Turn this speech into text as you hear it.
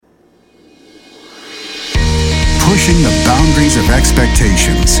Pushing the boundaries of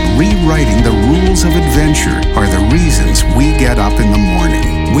expectations, rewriting the rules of adventure are the reasons we get up in the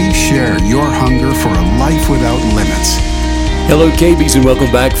morning. We share your hunger for a life without limits. Hello, KBs, and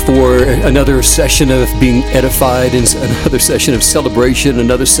welcome back for another session of being edified, and another session of celebration,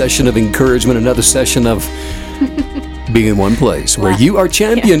 another session of encouragement, another session of being in one place where you are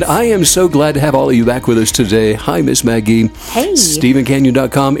championed. Yes. I am so glad to have all of you back with us today. Hi, Miss Maggie. Hey.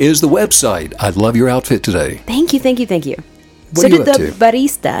 StephenCanyon.com is the website. I love your outfit today. Thank you. What are you up to? The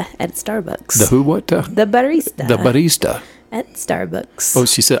barista at Starbucks. The who, what? The barista. The barista. At Starbucks. Oh,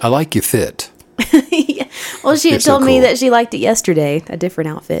 she said, I like your fit. Yeah. Well, she had told me that she liked it yesterday, a different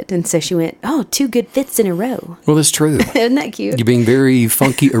outfit. And so she went, 2 good fits in a row. Well, that's true. Isn't that cute? You're being very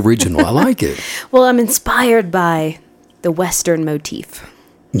funky original. I like it. Well, I'm inspired by the Western motif.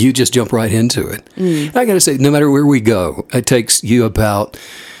 You just jump right into it. I got to say, no matter where we go, it takes you about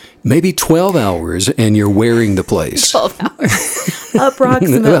maybe 12 hours and you're wearing the place. 12 hours.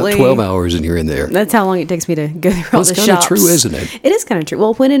 Approximately. About 12 hours and you're in there. That's how long it takes me to go through all the shops. It's kind of true, isn't it? It is kind of true.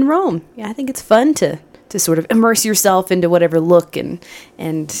 Well, when in Rome, I think it's fun to sort of immerse yourself into whatever look and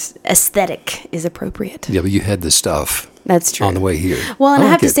aesthetic is appropriate. Yeah, but you had the stuff. That's true. On the way here. Well, and I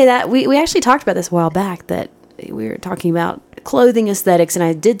have to say that we actually talked about this a while back, that we were talking about clothing aesthetics, and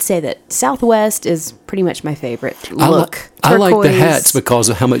I did say that Southwest is pretty much my favorite look. I like the hats because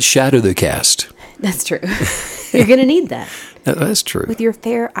of how much shadow they cast. That's true. You're going to need that. That's true. With your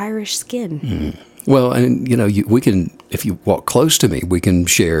fair Irish skin. Well, and we can, if you walk close to me, we can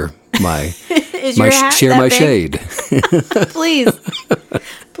share my shade.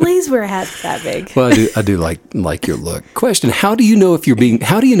 Please wear a hat that big. Well, I do like your look. Question: How do you know if you're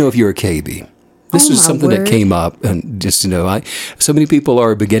a KB? This is something that came up, and just so many people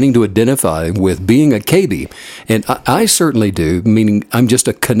are beginning to identify with being a KB, and I certainly do. Meaning, I'm just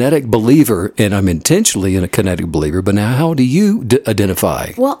a kinetic believer, and I'm intentionally a kinetic believer. But now, how do you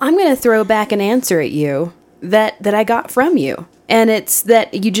identify? Well, I'm going to throw back an answer at you that I got from you, and it's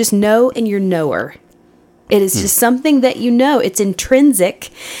that you just know, and you're knower. It is just something that you know. It's intrinsic,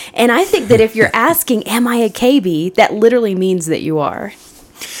 and I think that if you're asking, "Am I a KB?" that literally means that you are.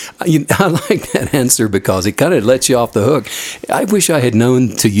 I like that answer because it kind of lets you off the hook. I wish I had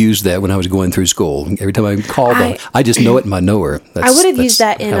known to use that when I was going through school. Every time I called them, I just know it in my knower. I would have used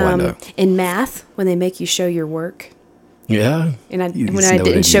that in math when they make you show your work. Yeah. And when I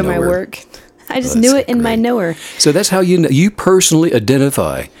didn't show my work, I just knew it in my knower. So that's how you personally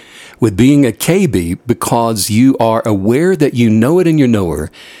identify with being a KB, because you are aware that you know it in your knower,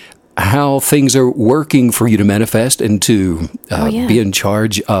 how things are working for you to manifest and to be in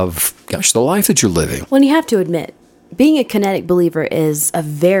charge of, the life that you're living. Well, and you have to admit, being a kinetic believer is a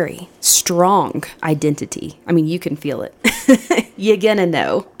very strong identity. I mean, you can feel it. You're going to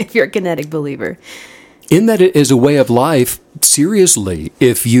know if you're a kinetic believer. In that it is a way of life, seriously,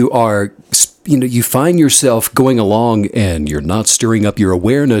 if you are, you find yourself going along and you're not stirring up your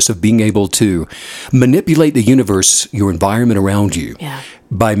awareness of being able to manipulate the universe, your environment around you,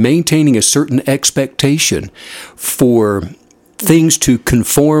 by maintaining a certain expectation for things to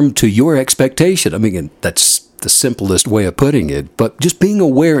conform to your expectation. I mean, that's the simplest way of putting it, but just being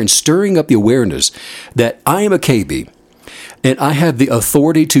aware and stirring up the awareness that I am a KB. And I have the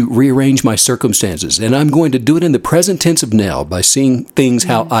authority to rearrange my circumstances. And I'm going to do it in the present tense of now by seeing things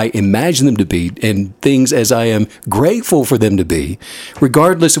how I imagine them to be and things as I am grateful for them to be,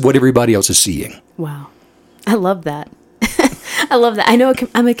 regardless of what everybody else is seeing. Wow. I love that. I love that. I know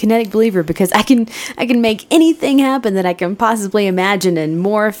I'm a kinetic believer because I can make anything happen that I can possibly imagine and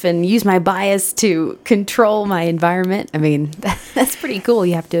morph and use my bias to control my environment. I mean, that's pretty cool,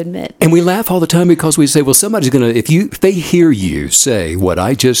 you have to admit. And we laugh all the time because we say, well, somebody's going to, if they hear you say what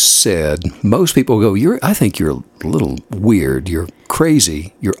I just said, most people go, I think you're a little weird, you're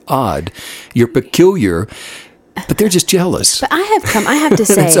crazy, you're odd, you're peculiar. But they're just jealous. But I have to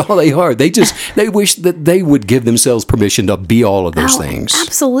say. That's all they are. They wish that they would give themselves permission to be all of those things.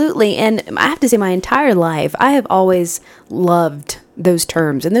 Absolutely. And I have to say, my entire life, I have always loved those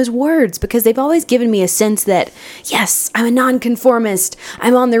terms and those words because they've always given me a sense that, yes, I'm a nonconformist.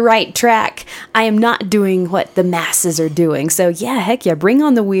 I'm on the right track. I am not doing what the masses are doing. So yeah, heck yeah, bring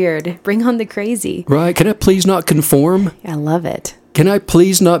on the weird. Bring on the crazy. Right. Can I please not conform? I love it. Can I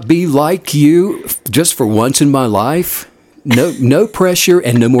please not be like you just for once in my life? No pressure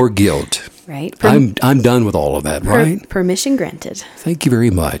and no more guilt. Right. I'm done with all of that, right? Permission granted. Thank you very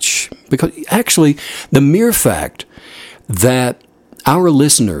much. Because actually, the mere fact that our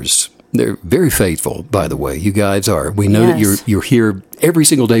listeners, they're very faithful, by the way. You guys are. We know that you're here every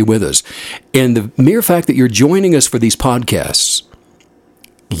single day with us. And the mere fact that you're joining us for these podcasts,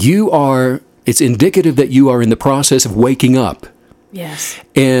 you are It's indicative that you are in the process of waking up. Yes.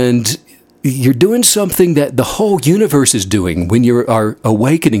 And you're doing something that the whole universe is doing when you are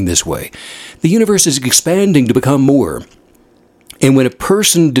awakening this way. The universe is expanding to become more. And when a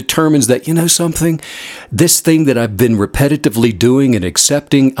person determines that, something, this thing that I've been repetitively doing and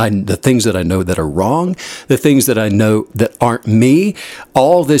accepting, the things that I know that are wrong, the things that I know that aren't me,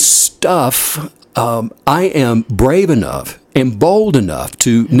 all this stuff, I am brave enough and bold enough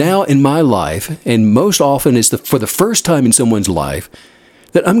to now in my life, and most often it's for the first time in someone's life,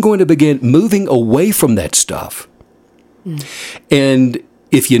 that I'm going to begin moving away from that stuff. And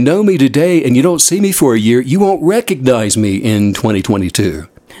if you know me today and you don't see me for a year, you won't recognize me in 2022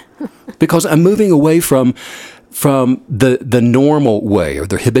 because I'm moving away from the normal way or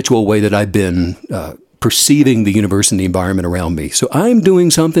the habitual way that I've been perceiving the universe and the environment around me. So I'm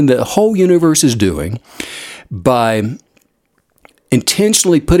doing something that the whole universe is doing by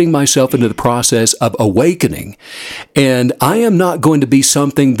intentionally putting myself into the process of awakening. And I am not going to be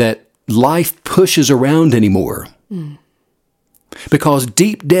something that life pushes around anymore. Because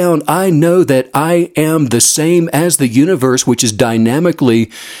deep down, I know that I am the same as the universe, which is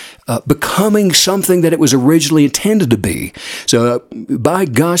dynamically becoming something that it was originally intended to be. So by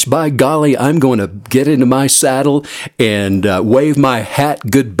golly, I'm going to get into my saddle and wave my hat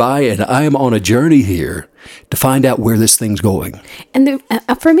goodbye, and I am on a journey here to find out where this thing's going. And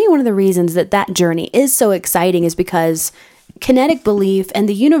for me, one of the reasons that journey is so exciting is because kinetic belief and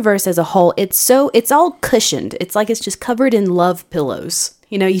the universe as a whole, it's all cushioned. It's like it's just covered in love pillows.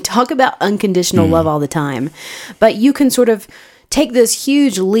 You talk about unconditional love all the time, but you can sort of take this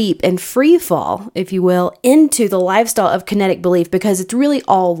huge leap and free fall, if you will, into the lifestyle of kinetic belief because it's really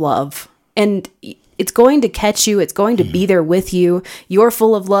all love. And it's going to catch you. It's going to be there with you. You're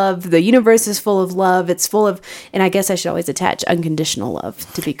full of love. The universe is full of love. It's full of, and I guess I should always attach unconditional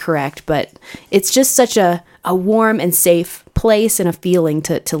love to be correct, but it's just such a warm and safe place and a feeling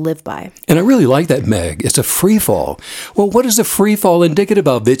to live by. And I really like that, Meg. It's a free fall. Well, what is a free fall indicative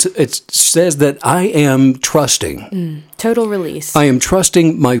of? It says that I am trusting. Total release. I am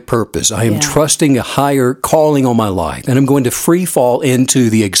trusting my purpose. I am trusting a higher calling on my life. And I'm going to free fall into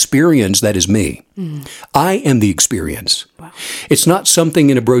the experience that is me. I am the experience. Wow. It's not something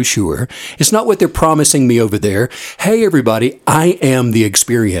in a brochure. It's not what they're promising me over there. Hey, everybody, I am the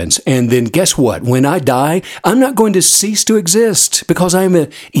experience. And then guess what? When I die, I'm not going to cease to exist because I'm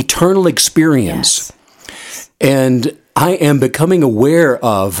an eternal experience. Yes. And I am becoming aware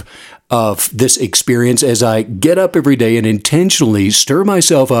of this experience as I get up every day and intentionally stir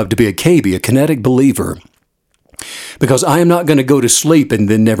myself up to be a KB, a kinetic believer. Because I am not going to go to sleep and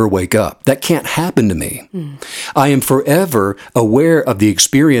then never wake up. That can't happen to me. I am forever aware of the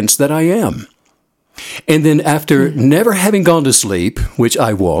experience that I am. And then after never having gone to sleep, which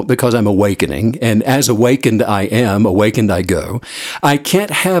I won't because I'm awakening, and as awakened I am, awakened I go, I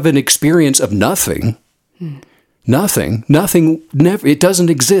can't have an experience of nothing. Nothing, never, it doesn't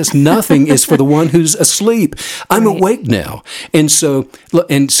exist. Nothing is for the one who's asleep. I'm awake now. And so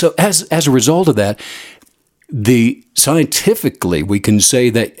as a result of that, scientifically, we can say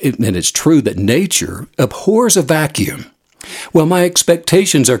that, and it's true, that nature abhors a vacuum. Well, my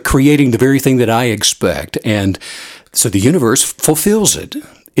expectations are creating the very thing that I expect, and so the universe fulfills it.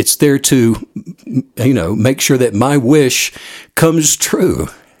 It's there to, make sure that my wish comes true.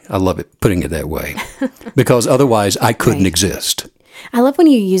 I love it putting it that way, because otherwise I couldn't exist. I love when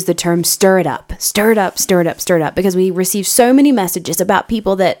you use the term stir it up, because we receive so many messages about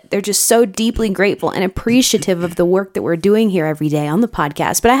people that they're just so deeply grateful and appreciative of the work that we're doing here every day on the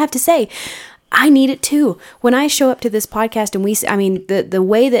podcast. But I have to say, I need it too. When I show up to this podcast and the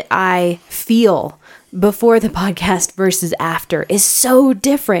way that I feel before the podcast versus after is so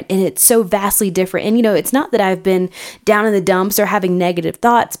different, and it's so vastly different. And, it's not that I've been down in the dumps or having negative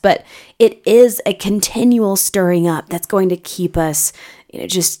thoughts, but it is a continual stirring up that's going to keep us,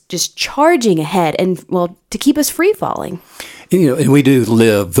 just charging ahead and, to keep us free falling. And we do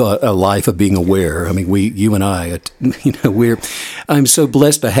live a life of being aware. I mean, you and I, I'm so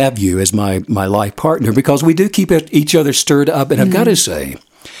blessed to have you as my life partner because we do keep each other stirred up. And I've got to say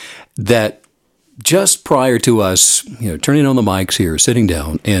that just prior to us, turning on the mics here, sitting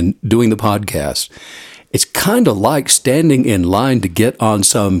down and doing the podcast, it's kind of like standing in line to get on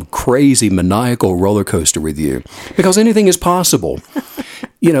some crazy maniacal roller coaster with you because anything is possible.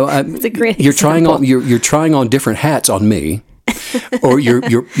 It's a great you're trying on different hats on me. or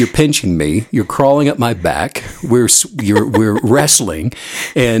you're pinching me, you're crawling up my back, we're wrestling,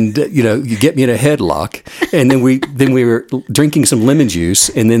 and you get me in a headlock, and then we were drinking some lemon juice,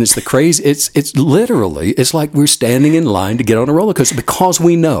 and then it's the crazy. It's literally like we're standing in line to get on a roller coaster because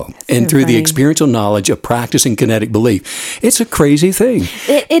we know, and through the experiential knowledge of practicing kinetic belief, it's a crazy thing.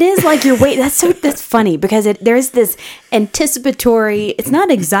 It is like you're waiting. That's funny because there's this anticipatory. It's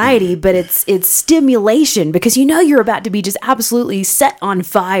not anxiety, but it's stimulation because you're about to be just absolutely set on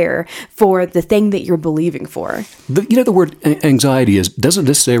fire for the thing that you're believing for. The word anxiety doesn't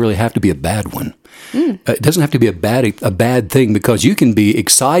necessarily have to be a bad one. It doesn't have to be a bad thing, because you can be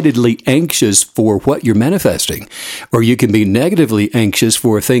excitedly anxious for what you're manifesting, or you can be negatively anxious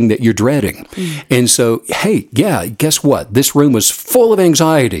for a thing that you're dreading. And so, hey, yeah, guess what? This room was full of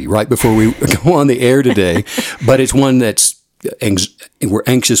anxiety right before we go on the air today, but it's one that's we're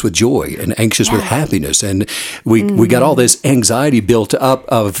anxious with joy and anxious with happiness, and we got all this anxiety built up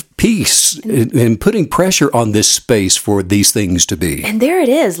of peace and putting pressure on this space for these things to be. And there it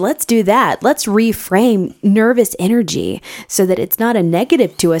is. Let's do that. Let's reframe nervous energy so that it's not a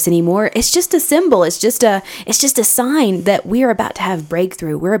negative to us anymore. It's just a symbol. It's just a sign that we are about to have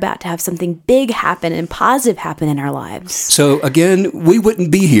breakthrough. We're about to have something big happen and positive happen in our lives. So again, we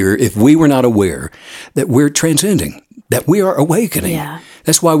wouldn't be here if we were not aware that we're transcending, that we are awakening. Yeah.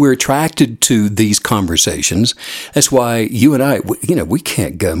 That's why we're attracted to these conversations. That's why you and I, we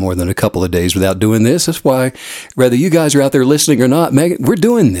can't go more than a couple of days without doing this. That's why, whether you guys are out there listening or not, Megan, we're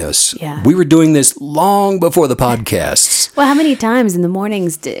doing this. Yeah. We were doing this long before the podcasts. Well, how many times in the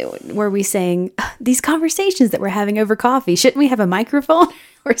mornings were we saying these conversations that we're having over coffee? Shouldn't we have a microphone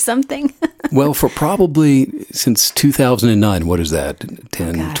or something? Well, for probably since 2009, what is that?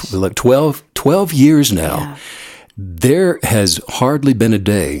 12 years now. Yeah. There has hardly been a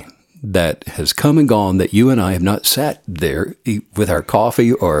day that has come and gone that you and I have not sat there with our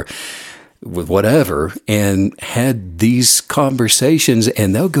coffee or with whatever and had these conversations,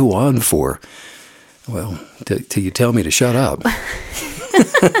 and they'll go on for, well, till you tell me to shut up.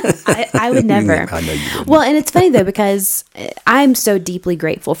 I would never. I know you wouldn't. Well, and it's funny though, because I'm so deeply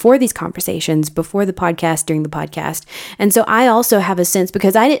grateful for these conversations before the podcast, during the podcast. And so I also have a sense,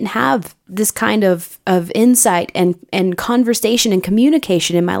 because I didn't have this kind of insight and conversation and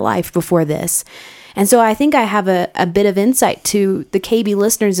communication in my life before this. And so I think I have a bit of insight to the KB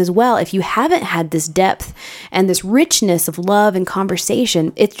listeners as well. If you haven't had this depth and this richness of love and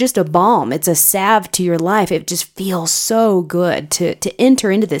conversation, it's just a balm. It's a salve to your life. It just feels so good to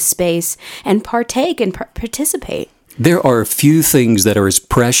enter into this space and partake and participate. There are a few things that are as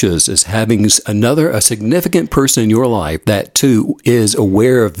precious as having a significant person in your life that too is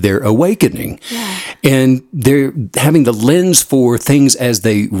aware of their awakening. Yeah. And they're having the lens for things as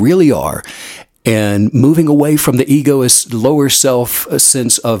they really are, and moving away from the egoist, lower self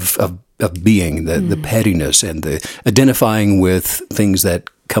sense of being, the pettiness and the identifying with things that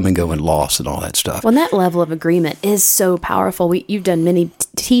come and go and loss and all that stuff. Well, that level of agreement is so powerful. You've done many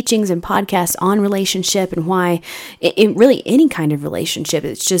teachings and podcasts on relationship and why, in really any kind of relationship,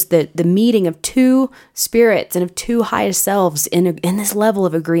 it's just the meeting of two spirits and of two highest selves in this level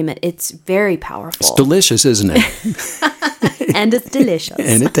of agreement. It's very powerful. It's delicious, isn't it? And it's delicious.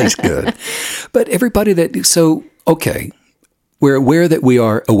 And it tastes good. But everybody okay, we're aware that we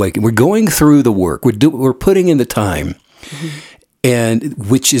are awakened. We're going through the work. We're putting in the time. Mm-hmm. And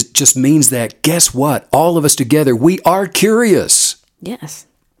which just means that, guess what? All of us together, we are curious. Yes.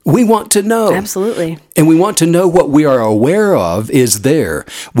 We want to know. Absolutely. And we want to know what we are aware of is there.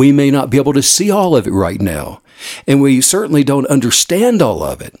 We may not be able to see all of it right now. And we certainly don't understand all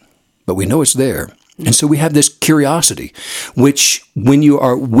of it, but we know it's there. And so we have this curiosity, which when you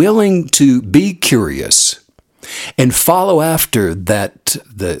are willing to be curious and follow after that,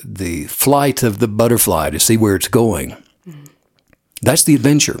 the flight of the butterfly to see where it's going, that's the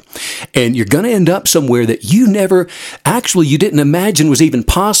adventure. And you're going to end up somewhere that you didn't imagine was even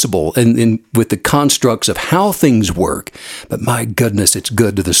possible and with the constructs of how things work. But my goodness, it's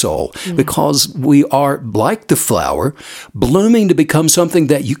good to the soul because we are like the flower blooming to become something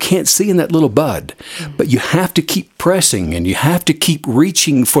that you can't see in that little bud. But you have to keep pressing and you have to keep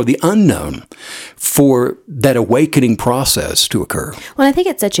reaching for the unknown for that awakening process to occur. Well, I think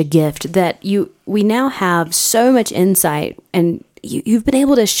it's such a gift that we now have so much insight, and you've been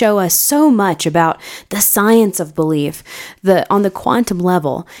able to show us so much about the science of belief, on the quantum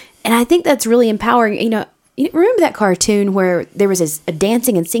level. And I think that's really empowering. You remember that cartoon where there was a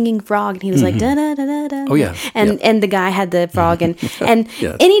dancing and singing frog, and he was like, da da da da da. Oh, yeah. And the guy had the frog, and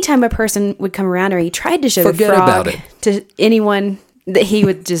Yes. anytime a person would come around or he tried to show Forget the frog about it. to anyone that he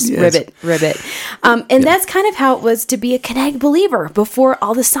would just ribbit. And that's kind of how it was to be a Connect believer before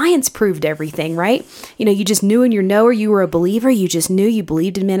all the science proved everything, right? You know, you just knew in your knower you were a believer. You just knew you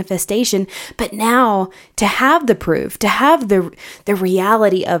believed in manifestation. But now to have the proof, to have the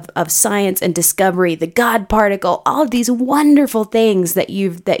reality of science and discovery, the God particle, all of these wonderful things that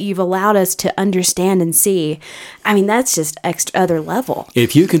you've allowed us to understand and see. I mean, that's just other level.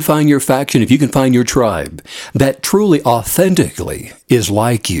 If you can find your faction, if you can find your tribe that truly, authentically is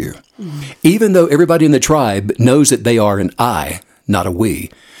like you, even though everybody in the tribe knows that they are an I, not a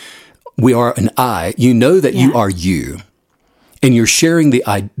we are an I, you know that you are you, and you're sharing the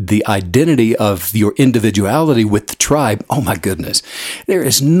identity of your individuality with the tribe. Oh my goodness, there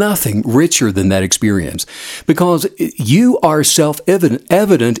is nothing richer than that experience, because you are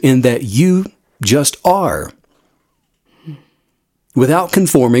self-evident in that you just are. Without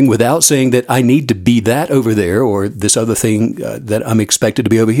conforming, without saying that I need to be that over there or this other thing that I'm expected to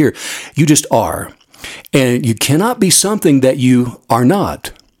be over here. You just are. And you cannot be something that you are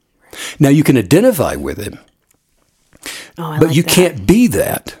not. Now, you can identify with it, but you can't be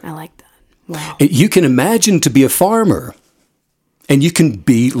that. I like that. Wow. You can imagine to be a farmer, and you can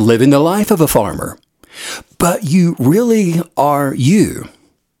be living the life of a farmer, but you really are you,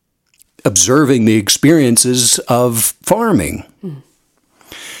 observing the experiences of farming.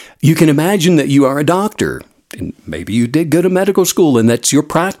 You can imagine that you are a doctor, and maybe you did go to medical school, and that's your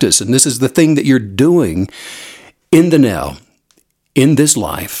practice, and this is the thing that you're doing in the now, in this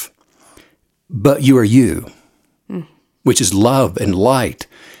life, but you are you, which is love and light,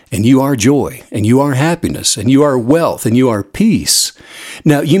 and you are joy, and you are happiness, and you are wealth, and you are peace.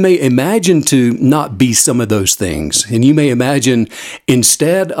 Now, you may imagine to not be some of those things, and you may imagine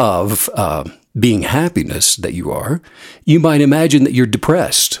instead of being happiness that you might imagine that you're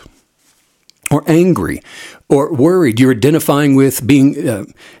depressed or angry or worried. You're identifying with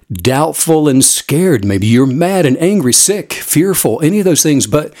being doubtful and scared. Maybe you're mad and angry, sick, fearful, any of those things,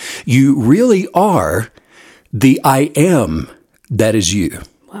 but you really are the I am that is you.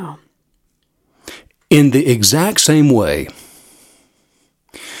 Wow. In the exact same way,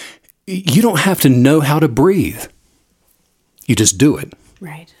 you don't have to know how to breathe. You just do it.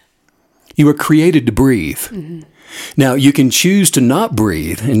 Right. You were created to breathe. Mm-hmm. Now, you can choose to not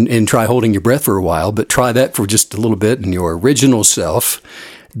breathe and try holding your breath for a while, but try that for just a little bit, and your original self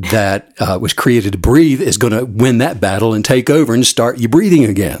that was created to breathe is going to win that battle and take over and start you breathing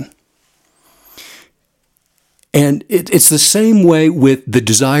again. And it's the same way with the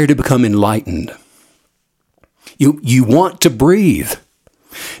desire to become enlightened. You want to breathe.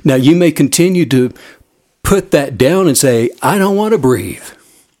 Now, you may continue to put that down and say, I don't want to breathe.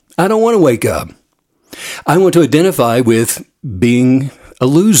 I don't want to wake up. I want to identify with being a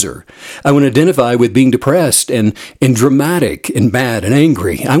loser. I want to identify with being depressed and dramatic and bad and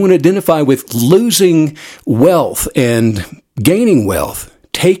angry. I want to identify with losing wealth and gaining wealth,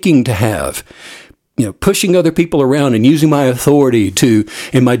 taking to have, pushing other people around and using my authority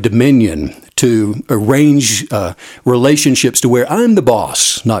and my dominion to arrange relationships to where I'm the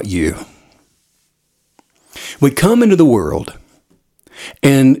boss, not you. We come into the world,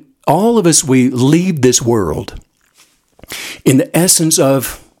 and all of us, we leave this world in the essence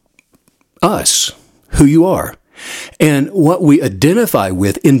of us, who you are. And what we identify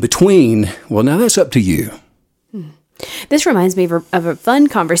with in between, well, now that's up to you. This reminds me of a fun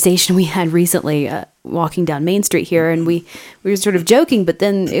conversation we had recently walking down Main Street here, and we were sort of joking, but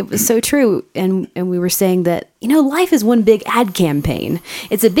then it was so true, and we were saying that, life is one big ad campaign.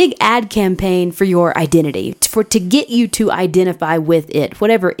 It's a big ad campaign for your identity, to get you to identify with it,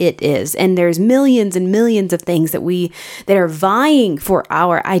 whatever it is. And there's millions and millions of things that are vying for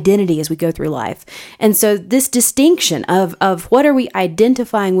our identity as we go through life. And so this distinction of what are we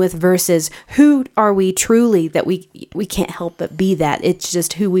identifying with versus who are we truly, that we can't help but be that. It's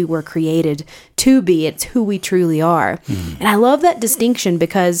just who we were created to be. It's who we truly are. Mm. And I love that distinction,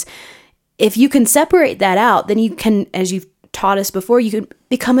 because if you can separate that out, then you can, as you've taught us before, you can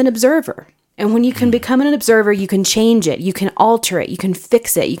become an observer. And when you can become an observer, you can change it, you can alter it, you can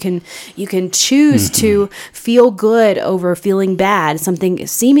fix it, you can choose to feel good over feeling bad. Something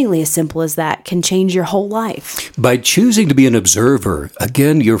seemingly as simple as that can change your whole life. By choosing to be an observer,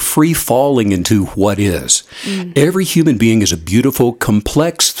 again, you're free falling into what is. Every human being is a beautiful,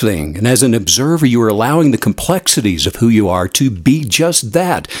 complex thing. And as an observer, you are allowing the complexities of who you are to be just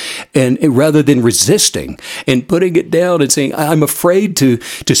that. And rather than resisting and putting it down and saying, I'm afraid to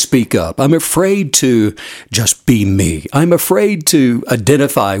speak up, I'm afraid afraid to just be me. I'm afraid to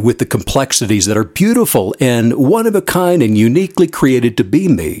identify with the complexities that are beautiful and one of a kind and uniquely created to be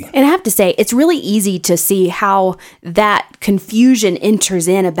me. And I have to say, it's really easy to see how that confusion enters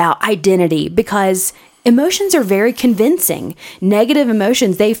in about identity, because emotions are very convincing. Negative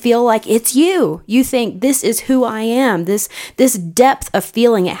emotions, they feel like it's you. You think this is who I am. This depth of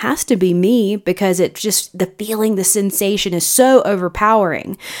feeling, it has to be me, because it's just the feeling, the sensation is so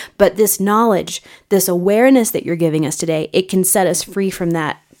overpowering. But this knowledge, this awareness that you're giving us today, it can set us free from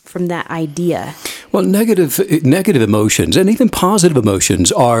that idea. Well, negative emotions and even positive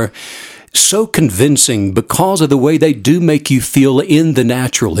emotions are so convincing because of the way they do make you feel in the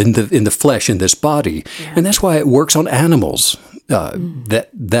natural, in the flesh, in this body. Yeah. And that's why it works on animals.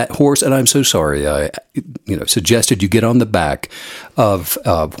 That horse, and I'm so sorry, I suggested you get on the back of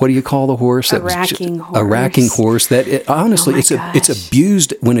what do you call the horse? A racking horse. A racking horse. That honestly, it's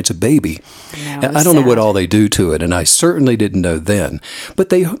abused when it's a baby. I don't know what all they do to it, and I certainly didn't know then.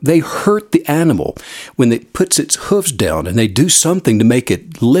 But they hurt the animal when it puts its hooves down, and they do something to make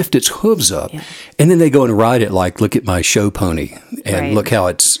it lift its hooves up, and then they go and ride it like, look at my show pony, and look how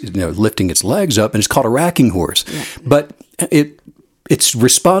it's lifting its legs up, and it's called a racking horse. Yeah. But it's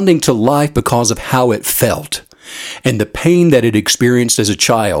responding to life because of how it felt and the pain that it experienced as a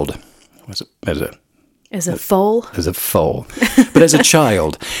child. As a foal? As a foal. But as a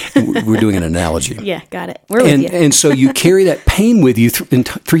child, we're doing an analogy. Yeah, got it. We're with you. And so you carry that pain with you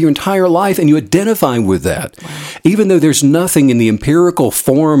through your entire life, and you identify with that. Wow. Even though there's nothing in the empirical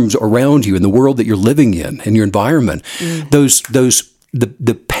forms around you in the world that you're living in your environment,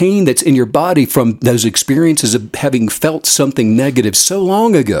 the pain that's in your body from those experiences of having felt something negative so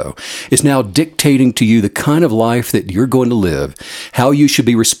long ago is now dictating to you the kind of life that you're going to live, how you should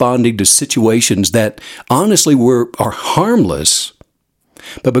be responding to situations that honestly are harmless,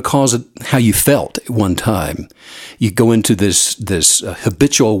 but because of how you felt at one time, you go into this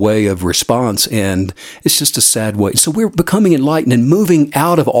habitual way of response, and it's just a sad way. So we're becoming enlightened and moving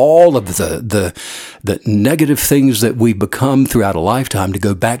out of all of the negative things that we become throughout a lifetime to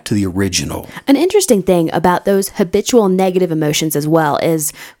go back to the original. An interesting thing about those habitual negative emotions as well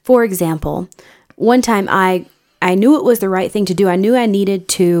is, for example, one time I knew it was the right thing to do. I knew I needed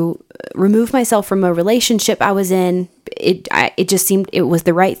to remove myself from a relationship I was in. It just seemed it was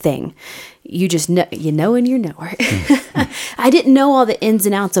the right thing. You just know, and you know. I didn't know all the ins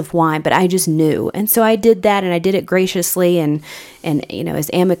and outs of why, but I just knew. And so I did that, and I did it graciously and as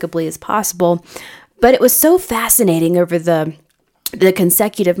amicably as possible. But it was so fascinating over the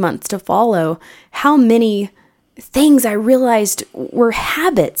consecutive months to follow how many things I realized were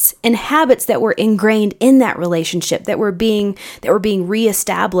habits that were ingrained in that relationship, that were being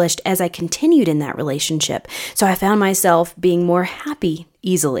reestablished as I continued in that relationship. So I found myself being more happy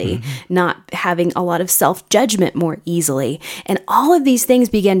easily, not having a lot of self-judgment more easily. And all of these things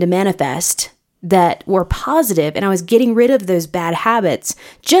began to manifest that were positive, and I was getting rid of those bad habits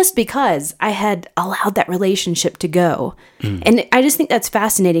just because I had allowed that relationship to go. And I just think that's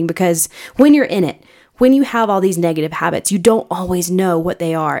fascinating, because when you're in it, when you have all these negative habits, you don't always know what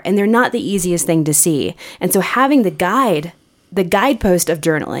they are, and they're not the easiest thing to see. And so having the guidepost of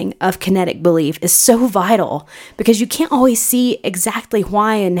journaling, of kinetic belief, is so vital, because you can't always see exactly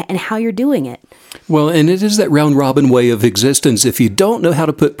why and how you're doing it. Well, and it is that round robin way of existence. If you don't know how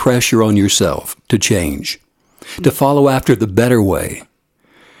to put pressure on yourself to change, to follow after the better way,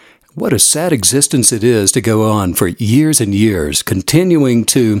 what a sad existence it is to go on for years and years, continuing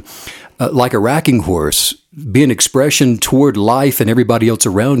to, like a racking horse, be an expression toward life and everybody else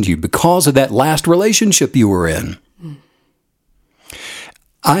around you because of that last relationship you were in.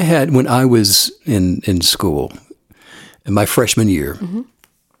 I had, when I was in school, in my freshman year,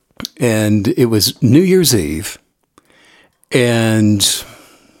 and it was New Year's Eve, and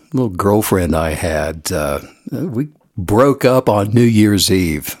a little girlfriend I had, we broke up on New Year's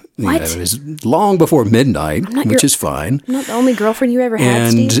Eve. What? It was long before midnight, which is fine. I'm not the only girlfriend you ever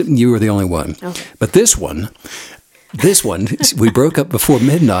had, And Steve? you were the only one. Okay. But this one, we broke up before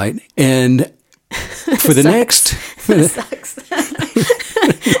midnight, and for the next... That sucks.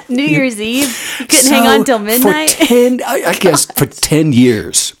 New Year's Eve? You couldn't hang on till midnight? I guess for 10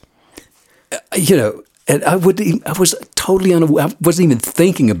 years. And I was totally unaware. I wasn't even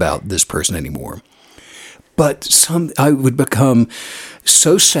thinking about this person anymore. But I would become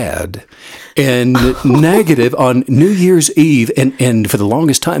so sad and negative on New Year's Eve, and for the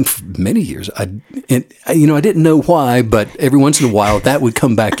longest time, for many years, I didn't know why, but every once in a while that would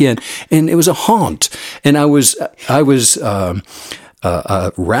come back in, and it was a haunt. And I was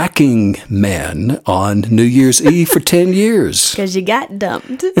a racking man on New Year's Eve for 10 years. Because you got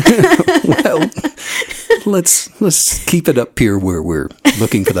dumped. Well, let's keep it up here where we're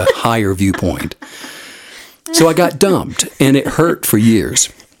looking for the higher viewpoint. So I got dumped, and it hurt for years.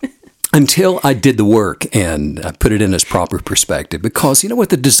 Until I did the work and I put it in its proper perspective. Because you know what?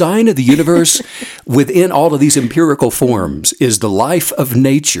 The design of the universe within all of these empirical forms is the life of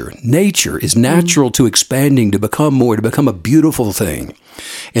nature. Nature is natural to expanding, to become more, to become a beautiful thing.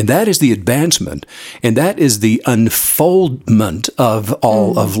 And that is the advancement. And that is the unfoldment of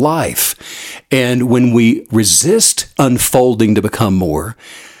all of life. And when we resist unfolding to become more,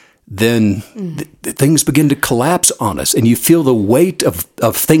 then things begin to collapse on us, and you feel the weight of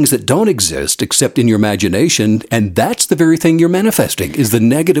things that don't exist except in your imagination, and that's the very thing you're manifesting, is the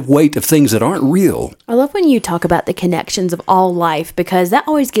negative weight of things that aren't real. I love when you talk about the connections of all life, because that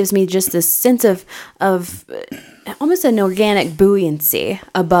always gives me just this sense of almost an organic buoyancy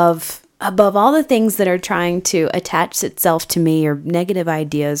above all the things that are trying to attach itself to me, or negative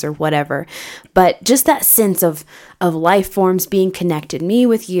ideas or whatever. But just that sense of life forms being connected, me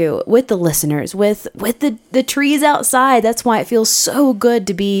with you, with the listeners, with the trees outside. That's why it feels so good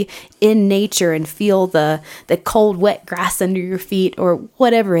to be in nature and feel the cold, wet grass under your feet, or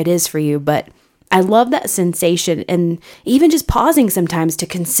whatever it is for you. But I love that sensation, and even just pausing sometimes to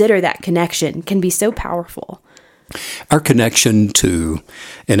consider that connection can be so powerful. Our connection to,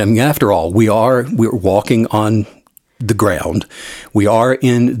 and I mean, after all, we're walking on the ground. We are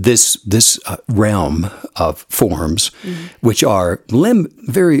in this realm of forms, which are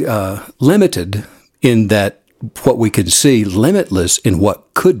very limited in that what we can see, limitless in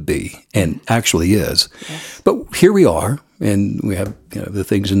what could be and actually is. Yes. But here we are, and we have the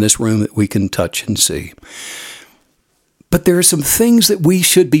things in this room that we can touch and see. But there are some things that we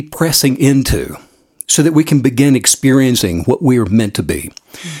should be pressing into, so that we can begin experiencing what we are meant to be.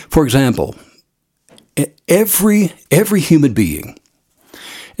 For example, every human being,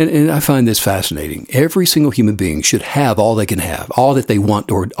 and I find this fascinating, every single human being should have all they can have, all that they want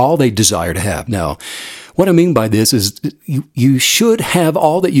or all they desire to have. Now, what I mean by this is you should have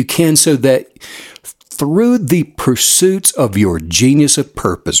all that you can, so that through the pursuits of your genius of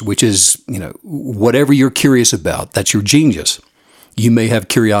purpose, which is, whatever you're curious about, that's your genius. You may have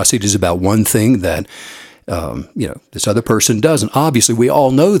curiosities about one thing that, this other person doesn't. Obviously, we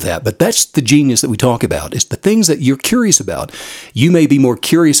all know that, but that's the genius that we talk about. It's the things that you're curious about. You may be more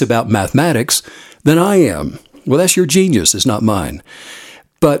curious about mathematics than I am. Well, that's your genius. It's not mine.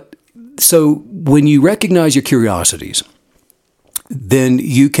 But so when you recognize your curiosities, then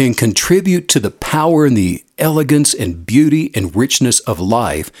you can contribute to the power and the elegance and beauty and richness of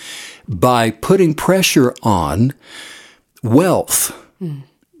life by putting pressure on wealth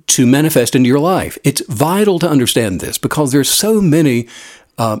to manifest into your life. It's vital to understand this, because there's so many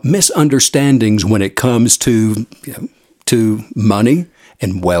misunderstandings when it comes to money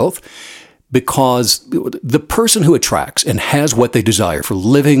and wealth, because the person who attracts and has what they desire for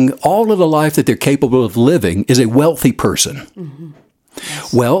living all of the life that they're capable of living is a wealthy person. Mm-hmm.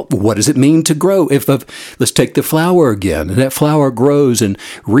 Yes. Well, what does it mean to grow? Let's take the flower again. And that flower grows and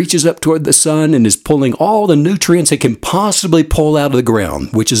reaches up toward the sun and is pulling all the nutrients it can possibly pull out of the ground,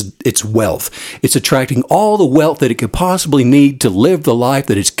 which is its wealth. It's attracting all the wealth that it could possibly need to live the life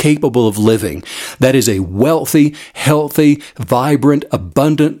that it's capable of living. That is a wealthy, healthy, vibrant,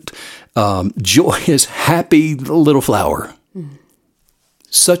 abundant, joyous, happy little flower.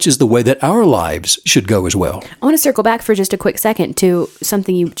 Such is the way that our lives should go as well. I want to circle back for just a quick second to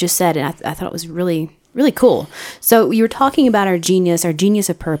something you just said, and I thought it was really, really cool. So you were talking about our genius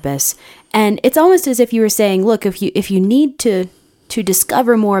of purpose, and it's almost as if you were saying, look, if you need to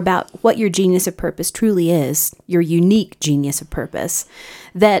discover more about what your genius of purpose truly is, your unique genius of purpose,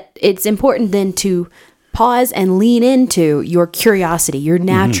 that it's important then to pause and lean into your curiosity, your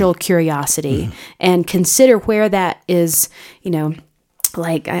natural curiosity, and consider where that is,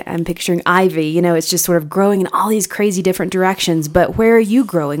 like I'm picturing ivy, it's just sort of growing in all these crazy different directions. But where are you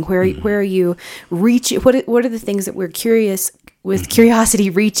growing? Where are you reaching? What are the things that we're curious with curiosity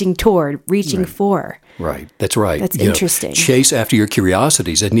reaching toward, reaching for? Right. That's right. That's interesting. Chase after your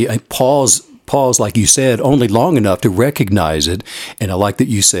curiosities and pause, like you said, only long enough to recognize it. And I like that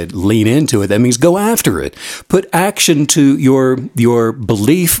you said lean into it. That means go after it. Put action to your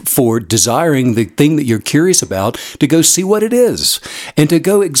belief for desiring the thing that you're curious about, to go see what it is and to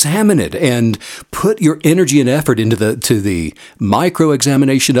go examine it and put your energy and effort into the micro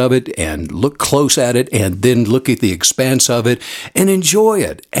examination of it, and look close at it, and then look at the expanse of it and enjoy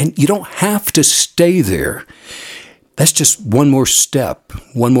it. And you don't have to stay there. That's just one more step,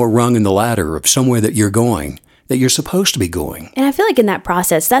 one more rung in the ladder of somewhere that you're going. that you're supposed to be going. And I feel like in that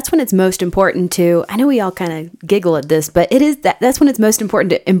process, that's when it's most important to, I know we all kind of giggle at this, but that's when it's most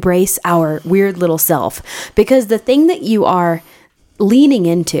important to embrace our weird little self, because the thing that you are leaning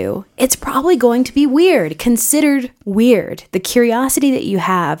into, it's probably going to be weird, considered weird. The curiosity that you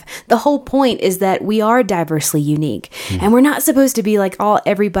have, the whole point is that we are diversely unique, and we're not supposed to be like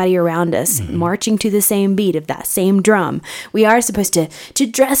everybody around us marching to the same beat of that same drum. We are supposed to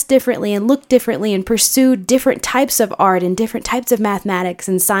dress differently and look differently and pursue different types of art and different types of mathematics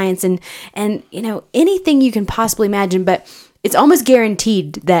and science and anything you can possibly imagine, but it's almost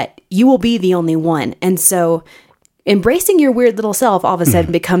guaranteed that you will be the only one. And so embracing your weird little self all of a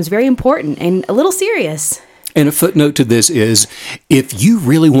sudden becomes very important and a little serious. And a footnote to this is, if you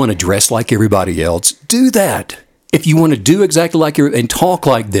really want to dress like everybody else, do that. If you want to do exactly like and talk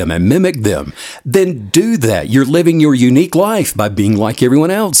like them and mimic them, then do that. You're living your unique life by being like everyone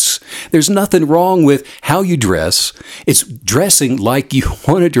else. There's nothing wrong with how you dress. It's dressing like you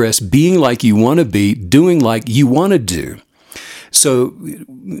want to dress, being like you want to be, doing like you want to do. So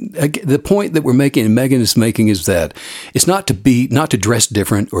the point that we're making and Megan is making is that it's not to dress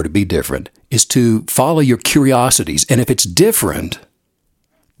different or to be different. It's to follow your curiosities. And if it's different,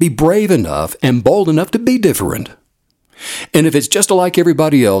 be brave enough and bold enough to be different. And if it's just like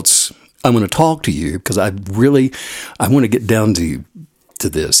everybody else, I'm going to talk to you because I want to get down to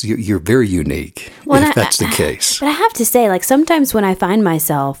this. You're very unique, if that's the case. But I have to say, like, sometimes when I find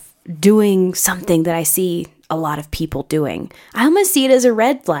myself doing something that I see a lot of people doing, I almost see it as a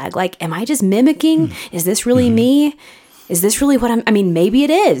red flag. Like, am I just mimicking? Is this really me? Is this really what maybe it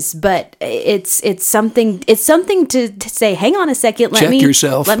is, but it's something to say, hang on a second, check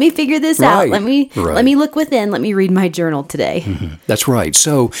yourself. Let me figure this out. Let me look within. Let me read my journal today. That's right.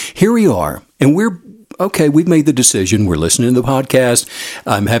 So here we are, and we've made the decision. We're listening to the podcast.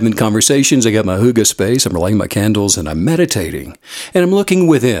 I'm having conversations. I got my hygge space. I'm lighting my candles and I'm meditating and I'm looking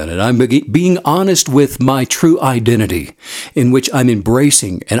within and I'm being honest with my true identity in which I'm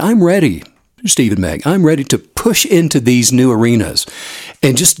embracing, and I'm ready, Steve and Meg, I'm ready to push into these new arenas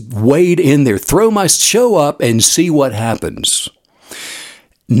and just wade in there, show up and see what happens.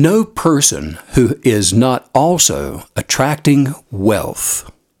 No person who is not also attracting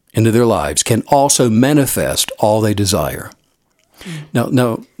wealth into their lives can also manifest all they desire.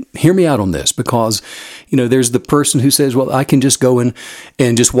 Now, hear me out on this, because, there's the person who says, well, I can just go in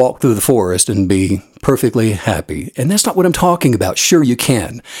and just walk through the forest and be perfectly happy. And that's not what I'm talking about. Sure, you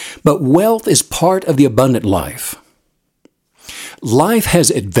can. But wealth is part of the abundant life. Life has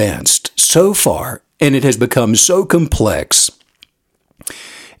advanced so far, and it has become so complex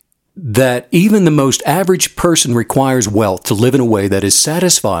that even the most average person requires wealth to live in a way that is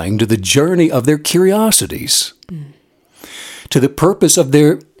satisfying to the journey of their curiosities, to the purpose of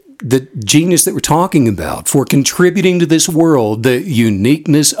the genius that we're talking about, for contributing to this world, the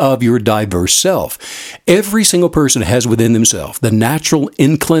uniqueness of your diverse self. Every single person has within themselves the natural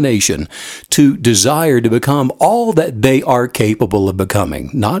inclination to desire to become all that they are capable of becoming,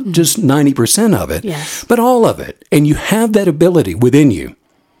 not just 90% of it, but all of it. And you have that ability within you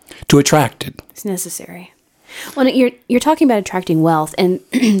to attract it. It's necessary. Well, you're talking about attracting wealth, and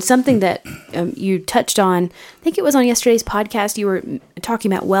something that you touched on, I think it was on yesterday's podcast, you were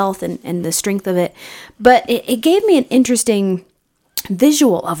talking about wealth and the strength of it, but it gave me an interesting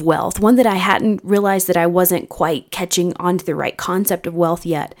visual of wealth, one that I hadn't realized that I wasn't quite catching on to the right concept of wealth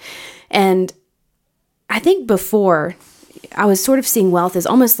yet. And I think before, I was sort of seeing wealth as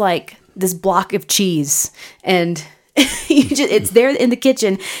almost like this block of cheese, and it's there in the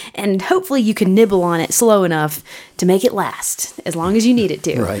kitchen, and hopefully you can nibble on it slow enough to make it last as long as you need it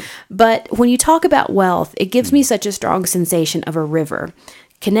to. Right. But when you talk about wealth, it gives me such a strong sensation of a river.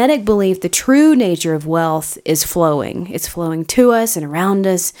 Kinetic belief, the true nature of wealth is flowing. It's flowing to us and around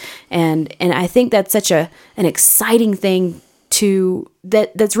us, and I think that's such an exciting thing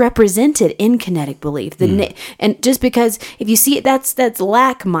that's represented in kinetic belief. And just because if you see it, that's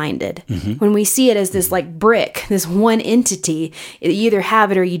lack-minded. When we see it as this like brick, this one entity, you either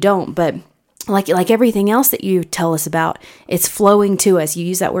have it or you don't. But like everything else that you tell us about, it's flowing to us. You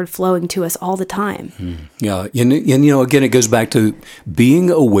use that word flowing to us all the time. Yeah. And again, it goes back to being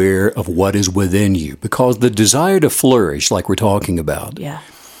aware of what is within you, because the desire to flourish, like we're talking about. Yeah.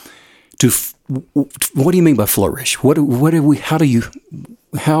 What do you mean by flourish?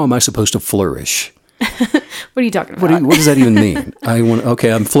 How am I supposed to flourish? What are you talking about? What does that even mean?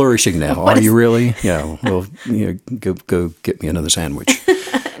 I'm flourishing now. Are you really? Yeah. Well, go get me another sandwich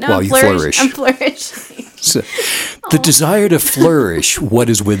while you flourish. I'm flourishing. So, the desire to flourish what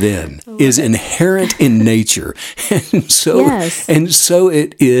is within is inherent in nature. And so, Yes. and so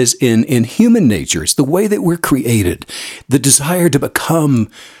it is in human nature. It's the way that we're created. The desire to become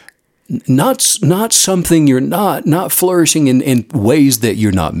not something you're not flourishing in ways that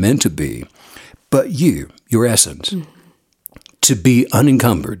you're not meant to be, but your essence, to be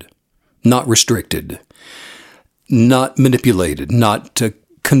unencumbered, not restricted, not manipulated, not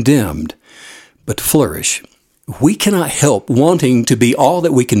condemned, but to flourish. We cannot help wanting to be all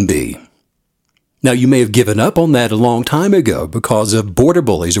that we can be. Now, you may have given up on that a long time ago because of border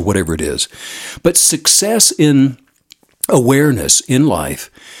bullies or whatever it is. But success in awareness in life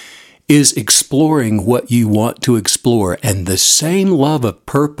is exploring what you want to explore. And the same love of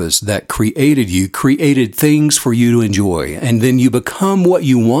purpose that created you created things for you to enjoy. And then you become what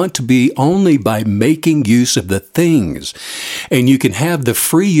you want to be only by making use of the things. And you can have the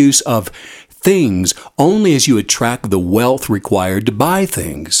free use of things only as you attract the wealth required to buy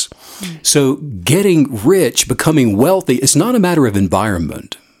things. So getting rich, becoming wealthy, is not a matter of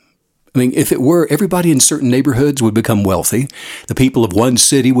environment. I mean, if it were, everybody in certain neighborhoods would become wealthy. The people of one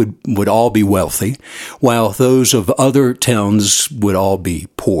city would all be wealthy, while those of other towns would all be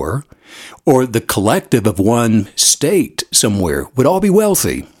poor. Or the collective of one state somewhere would all be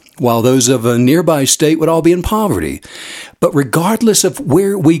wealthy, while those of a nearby state would all be in poverty. But regardless of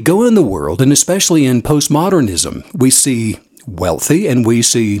where we go in the world, and especially in postmodernism, we see wealthy and we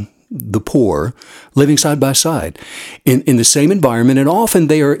see the poor living side by side in the same environment, and often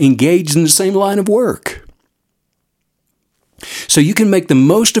they are engaged in the same line of work. So you can make the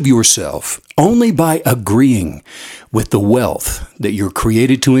most of yourself only by agreeing with the wealth that you're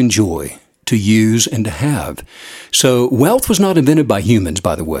created to enjoy, to use, and to have. So wealth was not invented by humans,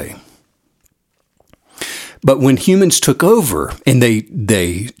 by the way. But when humans took over and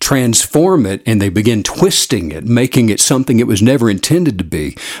they transform it and they begin twisting it, making it something it was never intended to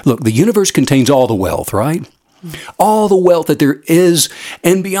be. Look, the universe contains all the wealth, right? All the wealth that there is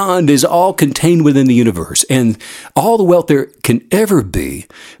and beyond is all contained within the universe. And all the wealth there can ever be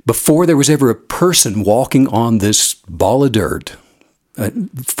before there was ever a person walking on this ball of dirt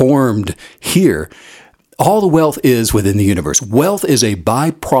formed here. All the wealth is within the universe. Wealth is a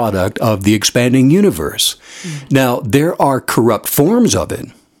byproduct of the expanding universe. Now, there are corrupt forms of it,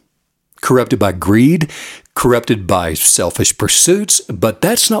 corrupted by greed, corrupted by selfish pursuits, but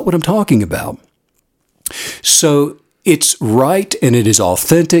that's not what I'm talking about. So it's right and it is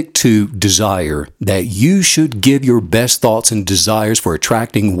authentic to desire that you should give your best thoughts and desires for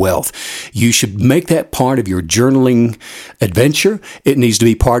attracting wealth. You should make that part of your journaling adventure. It needs to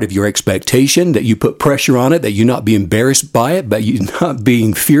be part of your expectation, that you put pressure on it, that you not be embarrassed by it, but you not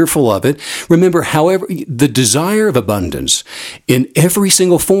being fearful of it. Remember, however, the desire of abundance in every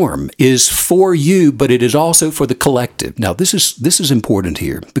single form is for you, but it is also for the collective. Now, this is important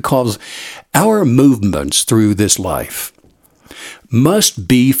here because our movements through this life must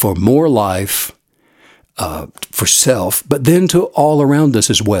be for more life, for self, but then to all around us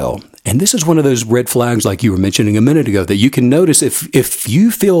as well. And this is one of those red flags, like you were mentioning a minute ago, that you can notice if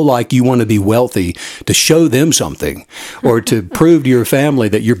you feel like you want to be wealthy to show them something or to prove to your family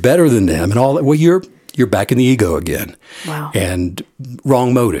that you're better than them and all that, well, you're back in the ego again. Wow. And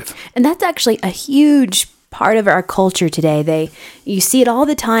wrong motive. And that's actually a huge part of our culture today. You see it all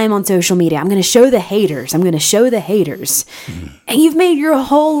the time on social media. I'm going to show the haters. I'm going to show the haters. And you've made your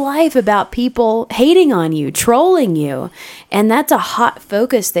whole life about people hating on you, trolling you. And that's a hot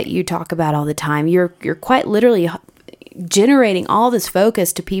focus that you talk about all the time. You're quite literally generating all this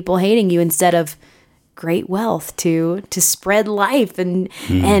focus to people hating you instead of great wealth to spread life and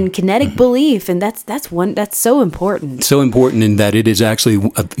kinetic belief. And that's so important. So important in that it is actually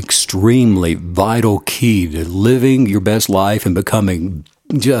an extremely vital key to living your best life and becoming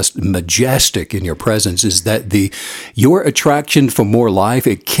just majestic in your presence is that your attraction for more life,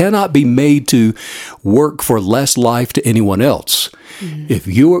 it cannot be made to work for less life to anyone else. If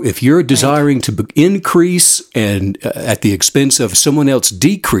you're desiring to increase and at the expense of someone else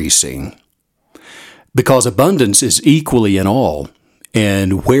decreasing, because abundance is equally in all.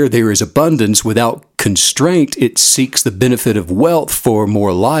 And where there is abundance without constraint, it seeks the benefit of wealth for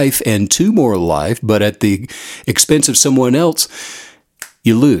more life and to more life. But at the expense of someone else,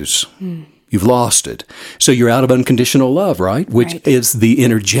 you lose. You've lost it. So you're out of unconditional love, right? Which is the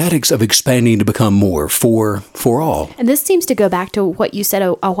energetics of expanding to become more for all. And this seems to go back to what you said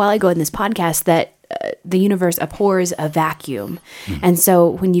a while ago in this podcast, that the universe abhors a vacuum. And so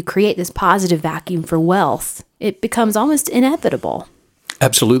when you create this positive vacuum for wealth, it becomes almost inevitable.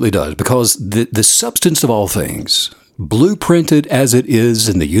 Absolutely does, because the substance of all things, blueprinted as it is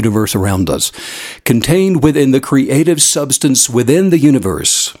in the universe around us, contained within the creative substance within the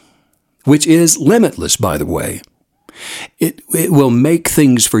universe, which is limitless, by the way. It will make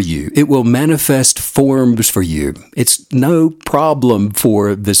things for you. It will manifest forms for you. It's no problem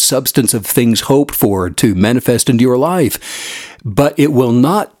for the substance of things hoped for to manifest into your life, but it will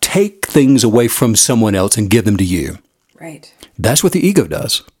not take things away from someone else and give them to you. Right. That's what the ego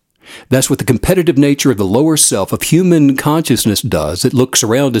does. That's what the competitive nature of the lower self of human consciousness does. It looks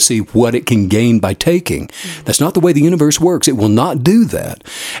around to see what it can gain by taking. That's not the way the universe works. It will not do that.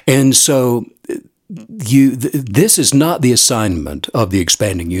 And so this is not the assignment of the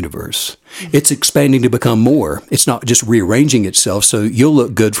expanding universe. It's expanding to become more. It's not just rearranging itself so you'll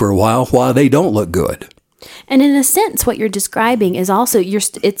look good for a while they don't look good. And in a sense, what you're describing is also,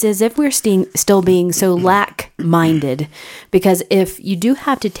 it's as if we're still being so lack-minded, because if you do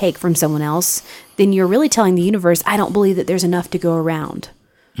have to take from someone else, then you're really telling the universe, I don't believe that there's enough to go around.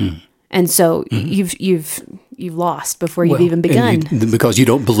 And so you've lost before you've even begun. Because you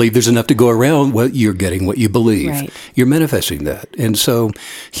don't believe there's enough to go around, well, you're getting what you believe. Right. You're manifesting that. And so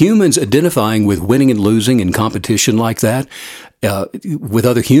humans identifying with winning and losing in competition like that, with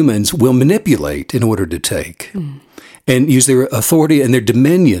other humans, will manipulate in order to take and use their authority and their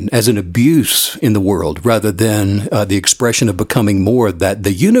dominion as an abuse in the world rather than the expression of becoming more that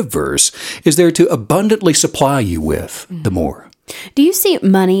the universe is there to abundantly supply you with the more. Do you see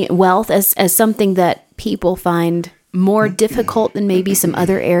money, wealth, as something that people find more difficult than maybe some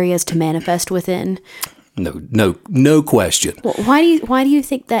other areas to manifest within? No question. Well, why do you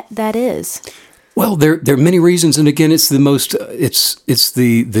think that is? Well, there are many reasons, and again, it's the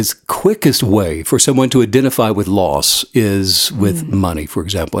quickest way for someone to identify with loss is with money, for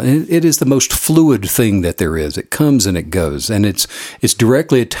example. And it is the most fluid thing that there is. It comes and it goes, and it's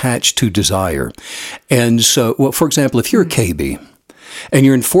directly attached to desire. And so, well, for example, if you're a KB and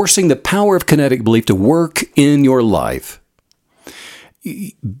you're enforcing the power of kinetic belief to work in your life,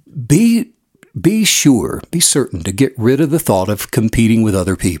 be certain to get rid of the thought of competing with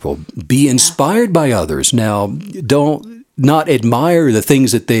other people. Be inspired by others. Now, don't not admire the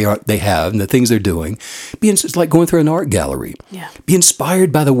things that they have and the things they're doing. It's like going through an art gallery. Yeah. Be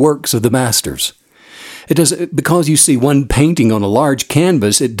inspired by the works of the masters. It does, because you see one painting on a large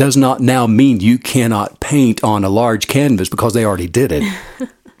canvas, it does not now mean you cannot paint on a large canvas because they already did it.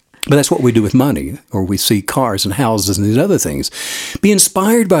 But that's what we do with money, or we see cars and houses and these other things. Be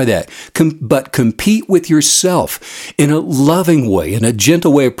inspired by that, but compete with yourself in a loving way, in a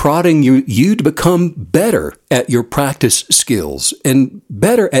gentle way of prodding you to become better at your practice skills and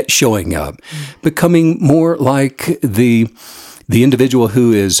better at showing up, becoming more like the individual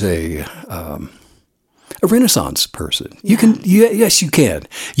who is a Renaissance person. You can, yes, you can.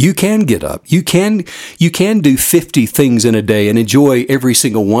 You can get up. You can do 50 things in a day and enjoy every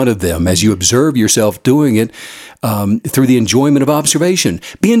single one of them as you observe yourself doing it through the enjoyment of observation.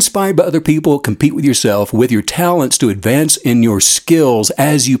 Be inspired by other people. Compete with yourself, with your talents to advance in your skills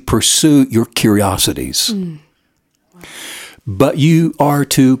as you pursue your curiosities. But you are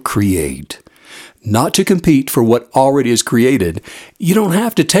to create. Not to compete for what already is created. You don't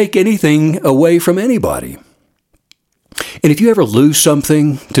have to take anything away from anybody. And if you ever lose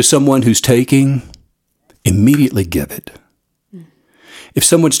something to someone who's taking, immediately give it. If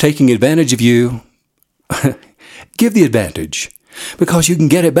someone's taking advantage of you, give the advantage, because you can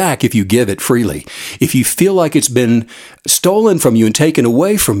get it back if you give it freely. If you feel like it's been stolen from you and taken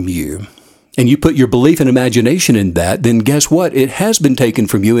away from you, and you put your belief and imagination in that, then guess what? It has been taken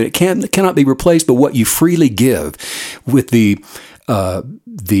from you, and it cannot be replaced by what you freely give with the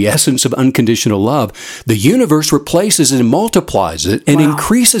essence of unconditional love. The universe replaces it and multiplies it and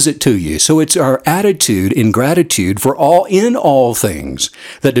increases it to you. So it's our attitude in gratitude for all things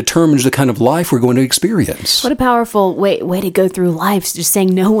that determines the kind of life we're going to experience. What a powerful way to go through life, just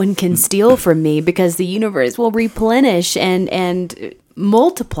saying no one can steal from me, because the universe will replenish and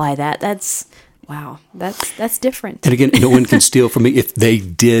multiply that. That's different. And again, no one can steal from me if they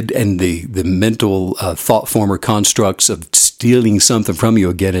did, and the mental thought form or constructs of stealing something from you,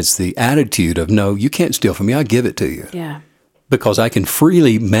 again, it's the attitude of, no, you can't steal from me, I'll give it to you. Yeah. Because I can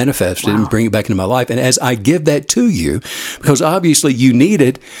freely manifest it and bring it back into my life. And as I give that to you, because obviously you need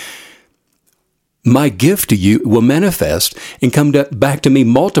it, my gift to you will manifest and come back to me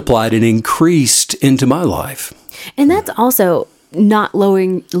multiplied and increased into my life. And that's also not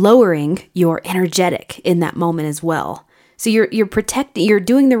lowering your energetic in that moment as well. So you're protecting, you're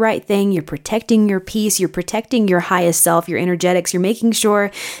doing the right thing, you're protecting your peace, you're protecting your highest self, your energetics, you're making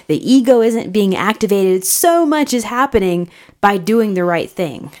sure the ego isn't being activated. So much is happening by doing the right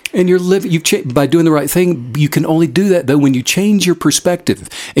thing. And you're living, by doing the right thing, you can only do that though when you change your perspective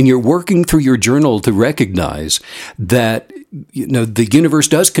and you're working through your journal to recognize that the universe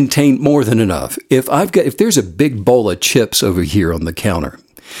does contain more than enough. If there's a big bowl of chips over here on the counter,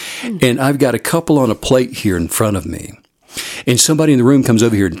 and I've got a couple on a plate here in front of me, and somebody in the room comes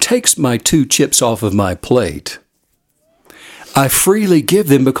over here and takes my 2 chips off of my plate, I freely give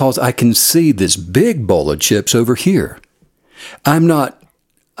them because I can see this big bowl of chips over here. I'm not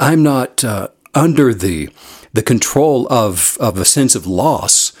under the control of a sense of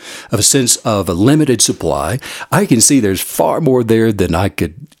loss, of a sense of a limited supply. I can see there's far more there than I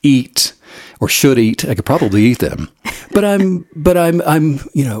could eat or should eat. I could probably eat them, but I'm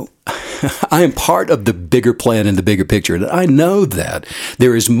I am part of the bigger plan and the bigger picture. And I know that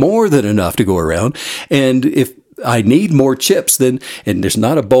there is more than enough to go around. And if I need more chips, and there's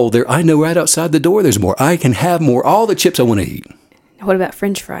not a bowl there, I know right outside the door there's more. I can have more, all the chips I want to eat. What about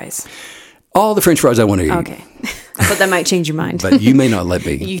French fries? All the French fries I want to eat. Okay. I thought that might change your mind. But you may not let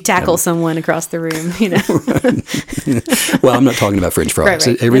me. You tackle someone across the room, Well, I'm not talking about French fries.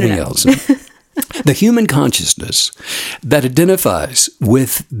 Right. Everything else. The human consciousness that identifies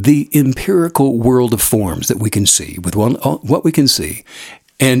with the empirical world of forms that we can see, with what we can see,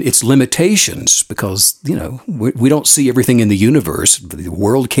 and its limitations, because, we don't see everything in the universe. The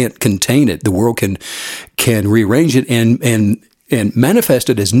world can't contain it. The world can rearrange it and manifest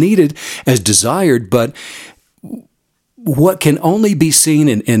it as needed, as desired, but what can only be seen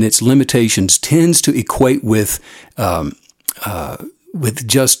in its limitations tends to equate with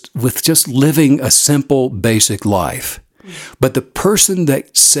just living a simple, basic life. But the person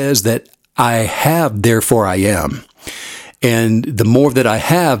that says that I have, therefore I am, and the more that I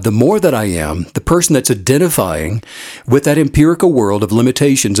have, the more that I am, the person that's identifying with that empirical world of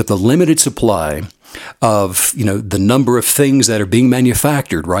limitations, of the limited supply, of the number of things that are being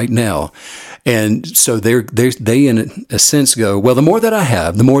manufactured right now. And so they in a sense go, well, the more that I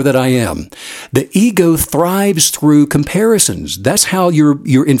have, the more that I am. The ego thrives through comparisons. That's how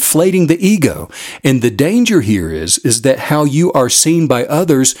you're inflating the ego. And the danger here is that how you are seen by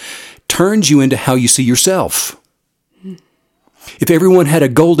others turns you into how you see yourself. If everyone had a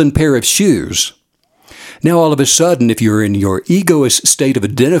golden pair of shoes, now all of a sudden, if you're in your egoist state of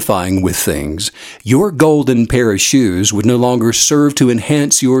identifying with things, your golden pair of shoes would no longer serve to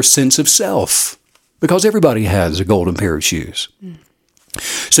enhance your sense of self, because everybody has a golden pair of shoes.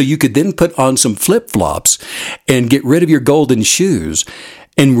 So you could then put on some flip-flops and get rid of your golden shoes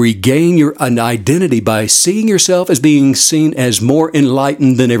and regain an identity by seeing yourself as being seen as more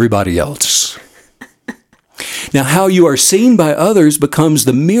enlightened than everybody else. Now, how you are seen by others becomes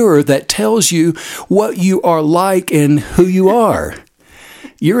the mirror that tells you what you are like and who you are.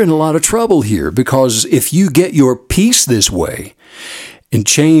 You're in a lot of trouble here, because if you get your peace this way and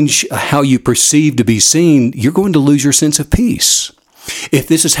change how you perceive to be seen, you're going to lose your sense of peace. If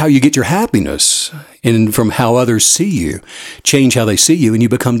this is how you get your happiness, and from how others see you, change how they see you, and you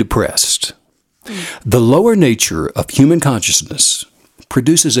become depressed. The lower nature of human consciousness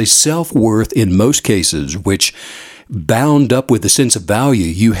produces a self-worth in most cases, which, bound up with the sense of value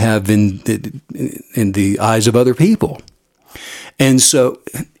you have in the eyes of other people. And so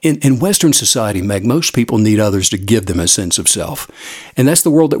in Western society, Meg, most people need others to give them a sense of self. And that's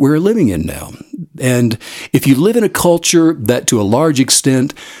the world that we're living in now. And if you live in a culture that to a large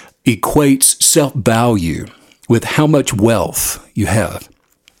extent equates self-value with how much wealth you have,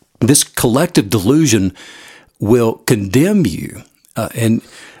 this collective delusion will condemn you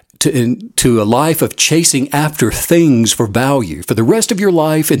to a life of chasing after things for value for the rest of your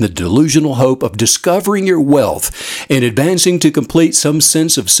life, in the delusional hope of discovering your wealth and advancing to complete some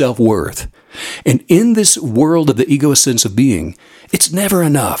sense of self-worth. And in this world of the egoist sense of being, it's never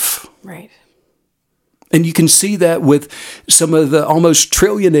enough. Right. And you can see that with some of the almost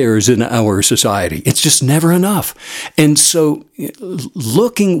trillionaires in our society. It's just never enough. And so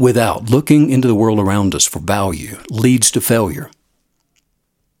looking into the world around us for value leads to failure.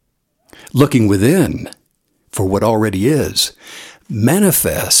 Looking within for what already is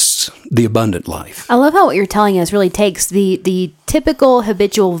manifests the abundant life. I love how what you're telling us really takes the typical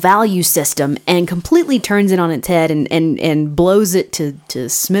habitual value system and completely turns it on its head and blows it to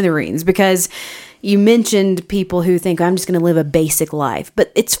smithereens, because you mentioned people who think, I'm just going to live a basic life.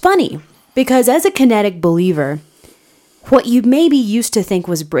 But it's funny, because as a kinetic believer, what you maybe used to think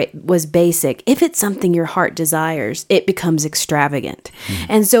was basic, if it's something your heart desires, it becomes extravagant.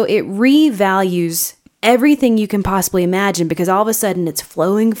 And so it revalues everything you can possibly imagine, because all of a sudden it's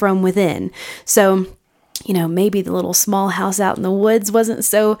flowing from within. So, maybe the little small house out in the woods wasn't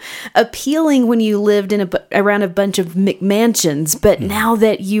so appealing when you lived around a bunch of McMansions, but now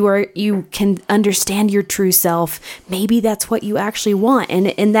that you can understand your true self, maybe that's what you actually want,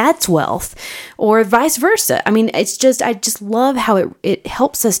 and that's wealth, or vice versa. I mean, I just love how it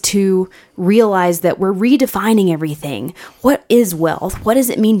helps us to realize that we're redefining everything. What is wealth? What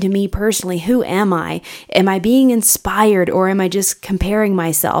does it mean to me personally? Who am I? Am I being inspired, or am I just comparing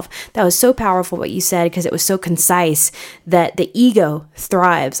myself? That was so powerful what you said, because it was so concise, that the ego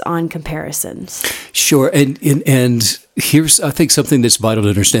thrives on comparisons. Sure. And here's, I think, something that's vital to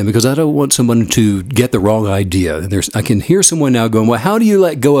understand, because I don't want someone to get the wrong idea. I can hear someone now going, well, how do you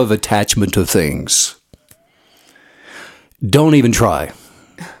let go of attachment to things? Don't even try.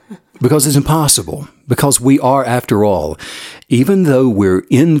 Because it's impossible. Because we are, after all, even though we're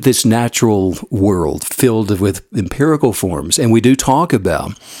in this natural world filled with empirical forms, and we do talk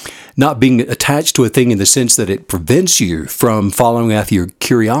about not being attached to a thing in the sense that it prevents you from following after your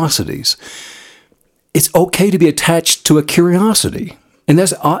curiosities, it's okay to be attached to a curiosity. And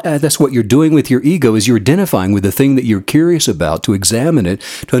that's what you're doing with your ego, is you're identifying with the thing that you're curious about, to examine it,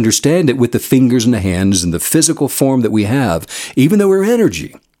 to understand it with the fingers and the hands and the physical form that we have, even though we're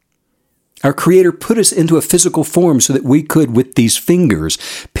energy. Our Creator put us into a physical form so that we could, with these fingers,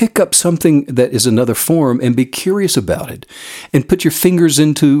 pick up something that is another form and be curious about it. And put your fingers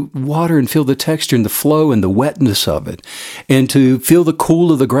into water and feel the texture and the flow and the wetness of it. And to feel the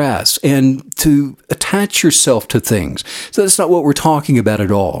cool of the grass. And to attach yourself to things. So that's not what we're talking about at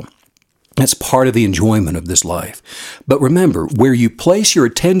all. That's part of the enjoyment of this life. But remember, where you place your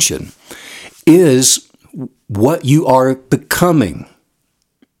attention is what you are becoming.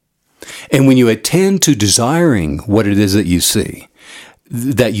 And when you attend to desiring what it is that you see,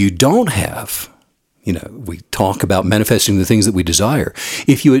 that you don't have, we talk about manifesting the things that we desire.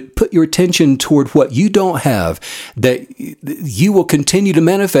 If you put your attention toward what you don't have, that you will continue to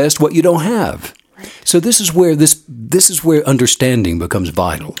manifest what you don't have. So this is where understanding becomes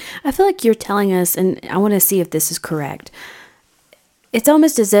vital. I feel like you're telling us, and I want to see if this is correct. It's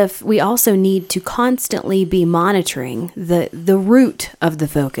almost as if we also need to constantly be monitoring the root of the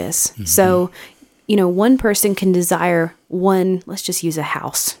focus. Mm-hmm. So, one person can desire let's just use a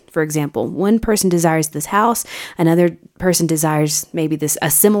house, for example. One person desires this house, another person desires maybe a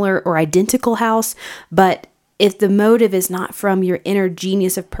similar or identical house, but if the motive is not from your inner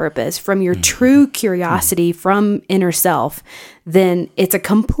genius of purpose, from your true curiosity, from inner self, then it's a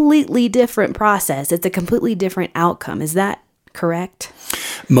completely different process. It's a completely different outcome. Is that correct?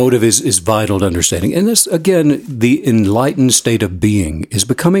 Motive is vital to understanding. And this, again, the enlightened state of being is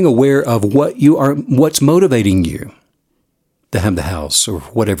becoming aware of what's motivating you to have the house or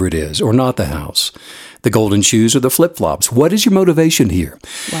whatever it is, or not the house, the golden shoes or the flip-flops. What is your motivation here?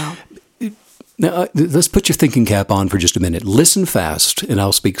 Wow. Now, let's put your thinking cap on for just a minute. Listen fast, and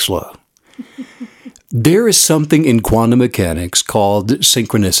I'll speak slow. There is something in quantum mechanics called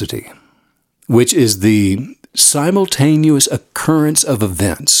synchronicity, which is the simultaneous occurrence of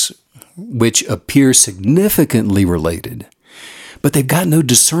events which appear significantly related, but they've got no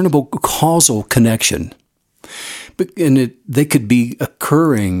discernible causal connection. And they could be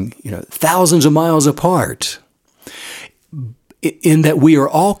occurring, thousands of miles apart, in that we are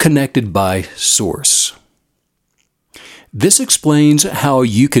all connected by source. This explains how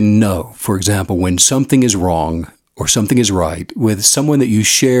you can know, for example, when something is wrong or something is right with someone that you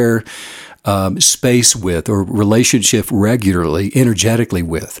share space with or relationship regularly, energetically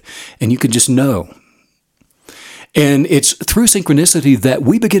with, and you can just know. And it's through synchronicity that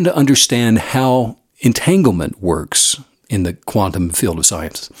we begin to understand how entanglement works in the quantum field of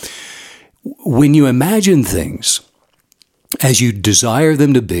science. When you imagine things as you desire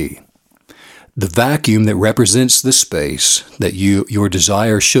them to be, the vacuum that represents the space that your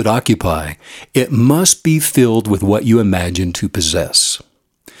desire should occupy, it must be filled with what you imagine to possess.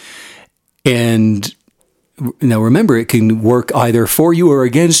 And now remember, it can work either for you or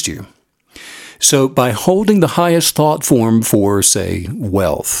against you. So by holding the highest thought form for, say,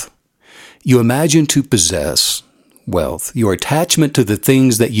 wealth, you imagine to possess wealth. Your attachment to the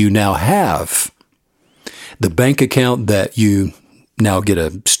things that you now have, the bank account that you now get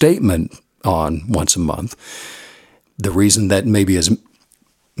a statement on once a month, the reason that maybe is,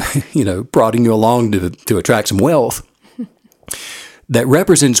 prodding you along to attract some wealth, that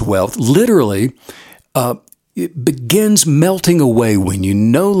represents wealth, literally, it begins melting away when you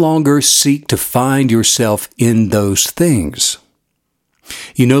no longer seek to find yourself in those things.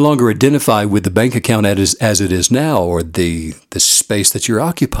 You no longer identify with the bank account as it is now, or the space that you're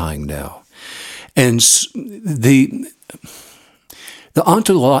occupying now. And the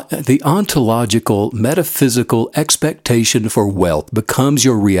ontological, metaphysical expectation for wealth becomes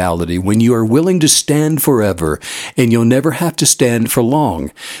your reality when you are willing to stand forever, and you'll never have to stand for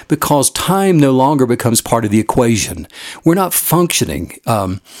long because time no longer becomes part of the equation. We're not functioning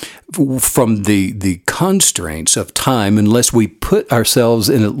from the constraints of time unless we put ourselves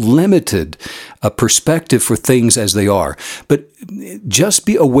in a limited perspective for things as they are. But just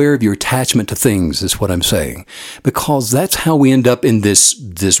be aware of your attachment to things is what I'm saying, because that's how we end up in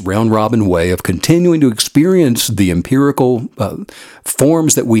this round robin way of continuing to experience the empirical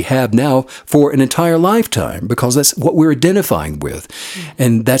forms that we have now for an entire lifetime, because that's what we're identifying with,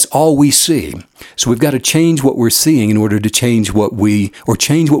 and that's all we see. So we've got to change what we're seeing in order to change what we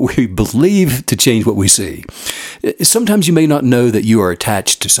believe to change what we see. Sometimes you may not know that you are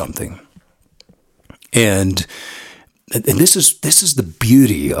attached to something. And this is the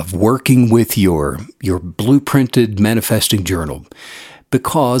beauty of working with your blueprinted manifesting journal,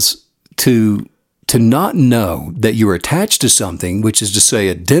 because to not know that you're attached to something, which is to say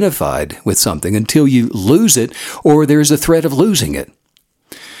identified with something, until you lose it or there's a threat of losing it.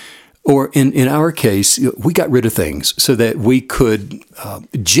 Or in our case, we got rid of things so that we could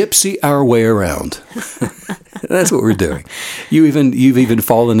gypsy our way around. That's what we're doing. You've even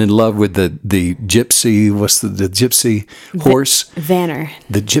fallen in love with the gypsy. What's the gypsy horse? Vanner.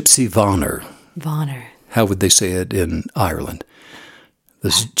 The gypsy Vanner. Vanner. How would they say it in Ireland? The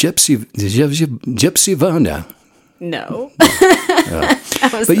gypsy Vanner. No.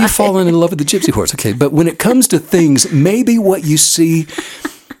 But you've fallen in love with the gypsy horse. Okay, but when it comes to things, maybe what you see.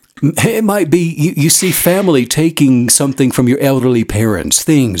 It might be you see family taking something from your elderly parents,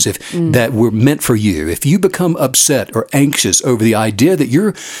 things that were meant for you. If you become upset or anxious over the idea that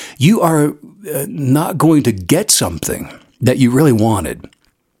you are not going to get something that you really wanted,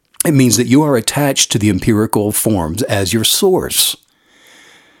 it means that you are attached to the empirical forms as your source.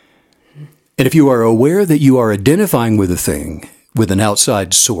 And if you are aware that you are identifying with a thing, with an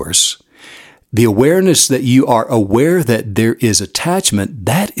outside source, the awareness that you are aware that there is attachment,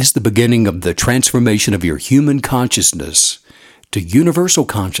 that is the beginning of the transformation of your human consciousness to universal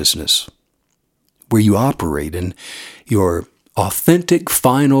consciousness, where you operate in your authentic,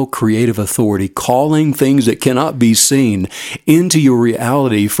 final, creative authority, calling things that cannot be seen into your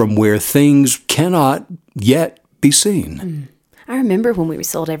reality from where things cannot yet be seen. I remember when we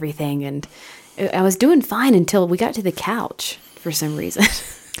sold everything, and I was doing fine until we got to the couch for some reason.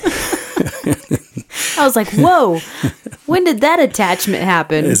 I was like, whoa, when did that attachment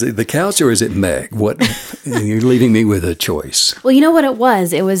happen? Is it the couch or is it Meg? What? You're leaving me with a choice. Well, you know what it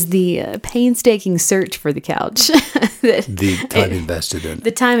was? It was the painstaking search for the couch. The time invested in.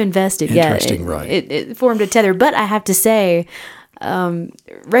 The time invested, Interesting, yeah. right. It formed a tether. But I have to say,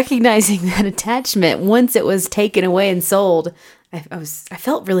 recognizing that attachment, once it was taken away and sold, I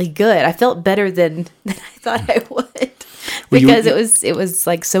felt really good. I felt better than I thought I would. Because it was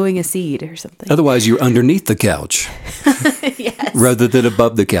like sowing a seed or something. Otherwise, you're underneath the couch. Yes. Rather than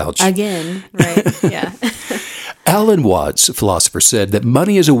above the couch. Again, right, yeah. Alan Watts, a philosopher, said that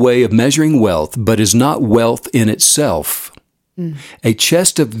money is a way of measuring wealth, but is not wealth in itself. A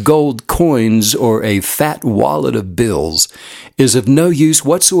chest of gold coins or a fat wallet of bills is of no use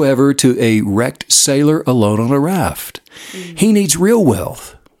whatsoever to a wrecked sailor alone on a raft. He needs real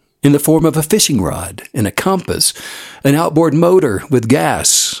wealth in the form of a fishing rod and a compass, an outboard motor with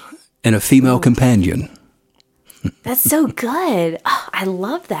gas, and a female companion. That's so good. Oh, I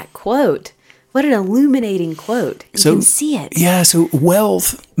love that quote. What an illuminating quote. You can see it. Yeah, so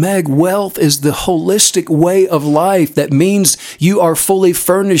wealth, Meg, wealth is the holistic way of life. That means you are fully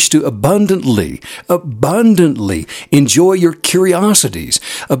furnished to abundantly enjoy your curiosities,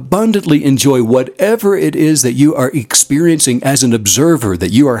 abundantly enjoy whatever it is that you are experiencing as an observer,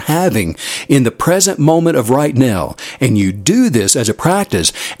 that you are having in the present moment of right now. And you do this as a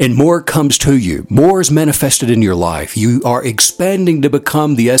practice, and more comes to you. More is manifested in your life. You are expanding to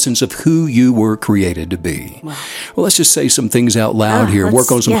become the essence of who you were created to be. Wow. Well, let's just say some things out loud here.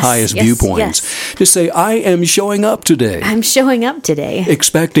 Work on some highest viewpoints. Yes. Just say, I am showing up today. I'm showing up today.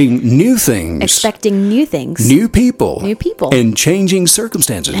 Expecting new things. Expecting new things. New people. New people. And changing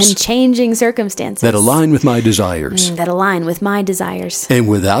circumstances. And changing circumstances. That align with my desires. That align with my desires. And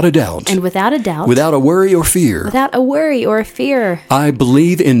without a doubt. And without a doubt. Without a worry or fear. Without a worry or a fear. I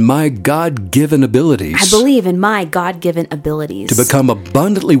believe in my God-given abilities. I believe in my God-given abilities. To become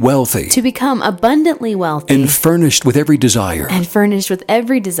abundantly wealthy. To become become abundantly wealthy and furnished with every desire. and furnished with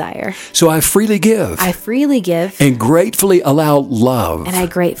every desire. So I freely give I freely give, and gratefully allow love and I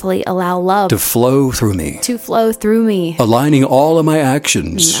gratefully allow love to flow through me, to flow through me, aligning all of my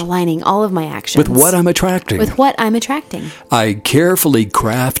actions aligning all of my actions with what I'm attracting. with what I'm attracting. I carefully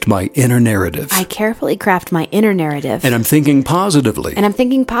craft my inner narrative, I carefully craft my inner narrative, and I'm thinking positively and I'm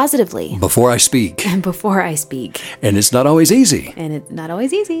thinking positively before I speak. before I speak. And it's not always easy. And it's not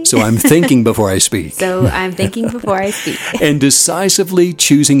always easy. So I'm thinking before I speak. So I'm thinking before I speak. And decisively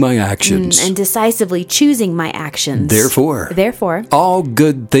choosing my actions. And decisively choosing my actions. Therefore, all all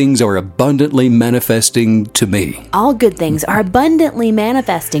good things are abundantly manifesting to me. good things are abundantly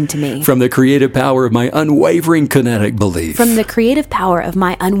manifesting to me. From the creative power of my unwavering kinetic belief. From the creative power of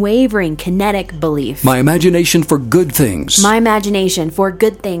my unwavering kinetic belief. My imagination for good things My imagination for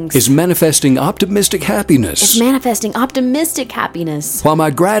good things is manifesting optimistic happiness. is manifesting optimistic happiness. While my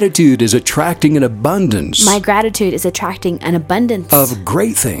gratitude is attracting an abundance My gratitude is attracting an abundance of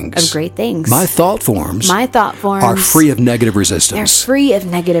great things. of great things. My thought forms My thought forms are free of negative They're resistance, free of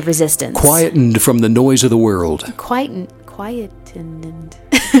negative resistance. quietened from the noise of the world, Quietened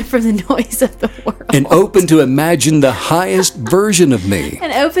from the noise of the world. and open to imagine the highest version of me.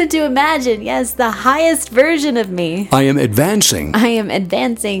 And open to imagine, yes, the highest version of me. I am advancing I am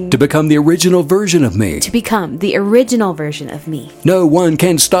advancing to become the original version of me. to become the original version of me. No one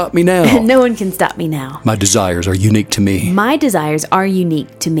can stop me now. No one can stop me now. My desires are unique to me. My desires are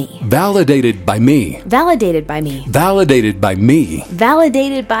unique to me. Validated by me. Validated by me. Validated by me.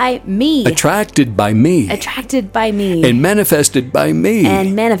 Validated by me. Attracted by me. Attracted by me. And manifested by me.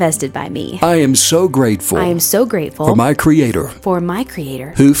 And manifested by me. I am so grateful I am so grateful for my Creator for my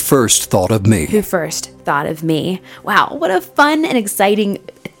Creator who first thought of me. who first thought of me. Wow, what a fun and exciting,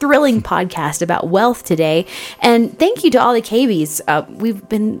 thrilling podcast about wealth today. And thank you to all the KBs. We've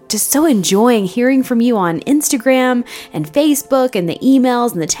been just so enjoying hearing from you on Instagram and Facebook and the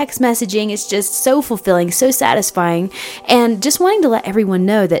emails and the text messaging. It's just so fulfilling, so satisfying. And just wanting to let everyone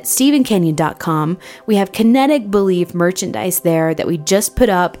know that StephenKenyon.com, we have Kinetic Belief merchandise there that we just put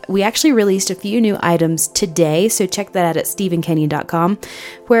up. We actually released a few new items today, so check that out at StephenKenyon.com,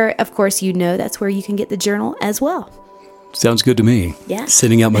 where, of course, you know that's where you can get the journal as well. Sounds good to me. Yeah.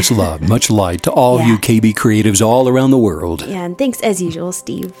 Sending out much love, much light to all Yeah. you KB creatives all around the world. Yeah, and thanks as usual,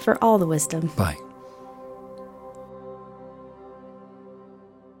 Steve, for all the wisdom. Bye.